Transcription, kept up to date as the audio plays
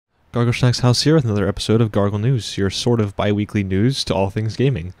Gargle Schnack's House here with another episode of Gargle News, your sort of bi-weekly news to all things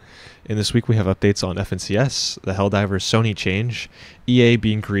gaming. In this week we have updates on FNCS, the Helldivers Sony change, EA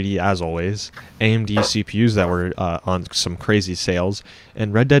being greedy as always, AMD CPUs that were on some crazy sales,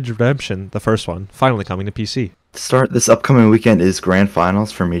 and Red Dead Redemption, the first one, finally coming to PC. To start, this upcoming weekend is Grand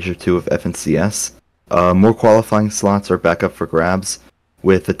Finals for Major 2 of FNCS. More qualifying slots are back up for grabs,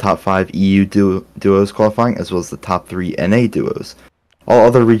 with the top 5 EU duos qualifying, as well as the top 3 NA duos. All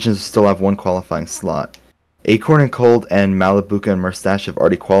other regions still have one qualifying slot. Acorn and Cold and Malibuca and Murstache have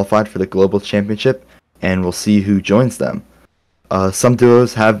already qualified for the Global Championship, and we'll see who joins them. Some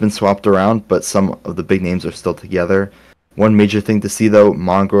duos have been swapped around, but some of the big names are still together. One major thing to see though,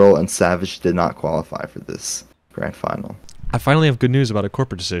 Mongrel and Savage did not qualify for this Grand Final. I finally have good news about a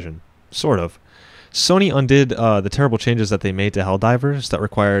corporate decision. Sort of. Sony undid the terrible changes that they made to Helldivers that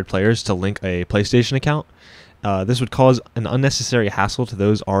required players to link a PlayStation account. This would cause an unnecessary hassle to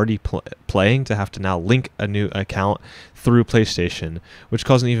those already playing to have to now link a new account through PlayStation, which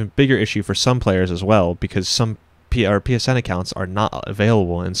caused an even bigger issue for some players as well, because some PSN accounts are not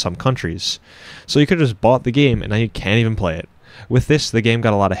available in some countries. So you could have just bought the game and now you can't even play it. With this, the game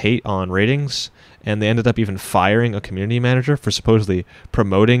got a lot of hate on ratings, and they ended up even firing a community manager for supposedly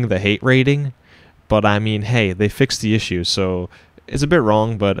promoting the hate rating. But I mean, hey, they fixed the issue, so it's a bit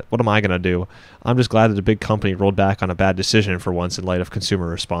wrong, but what am I going to do? I'm just glad that a big company rolled back on a bad decision for once in light of consumer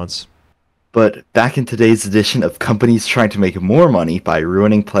response. But back in today's edition of companies trying to make more money by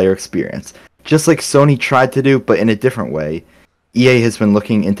ruining player experience. Just like Sony tried to do, but in a different way, EA has been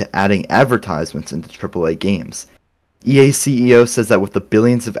looking into adding advertisements into AAA games. EA CEO says that with the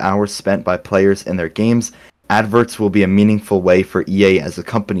billions of hours spent by players in their games, adverts will be a meaningful way for EA as a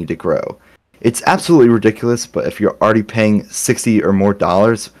company to grow. It's absolutely ridiculous, but if you're already paying $60 or more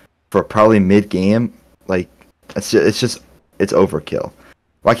for probably mid-game, like, it's overkill.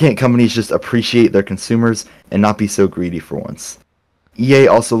 Why can't companies just appreciate their consumers and not be so greedy for once? EA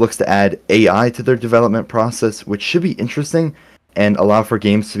also looks to add AI to their development process, which should be interesting and allow for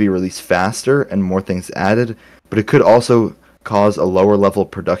games to be released faster and more things added, but it could also cause a lower level of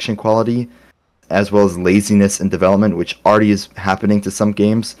production quality, as well as laziness in development, which already is happening to some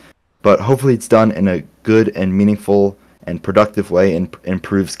games. But hopefully it's done in a good and meaningful and productive way and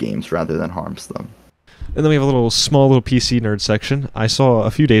improves games rather than harms them. And then we have a small little PC nerd section. I saw a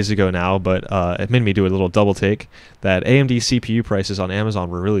few days ago now, but it made me do a little double take, that AMD CPU prices on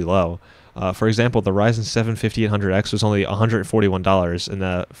Amazon were really low. For example, the Ryzen 7 5800X was only $141, and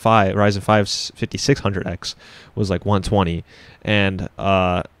the Ryzen 5 5600X was like $120. And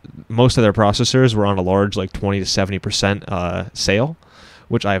most of their processors were on a large, like 20 to 70% sale,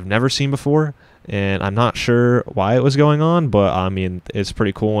 which I have never seen before, and I'm not sure why it was going on, but I mean, it's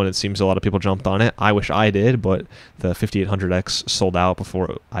pretty cool, and it seems a lot of people jumped on it. I wish I did, but the 5800X sold out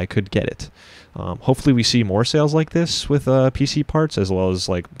before I could get it. Hopefully we see more sales like this with PC parts, as well as,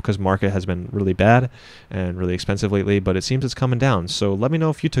 like, because market has been really bad and really expensive lately, but it seems it's coming down. So let me know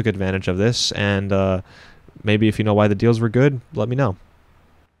if you took advantage of this, and maybe if you know why the deals were good, let me know.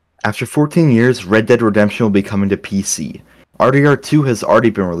 After 14 years, Red Dead Redemption will be coming to PC. RDR 2 has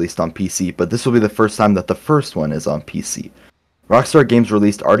already been released on PC, but this will be the first time that the first one is on PC. Rockstar Games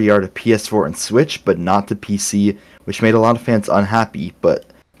released RDR to PS4 and Switch, but not to PC, which made a lot of fans unhappy, but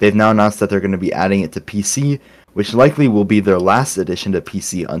they've now announced that they're going to be adding it to PC, which likely will be their last addition to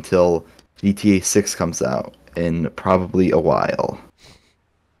PC until GTA 6 comes out in probably a while.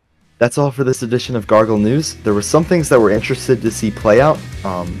 That's all for this edition of Gargle News. There were some things that we're interested to see play out.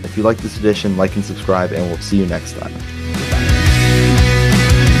 If you like this edition, like and subscribe, and we'll see you next time.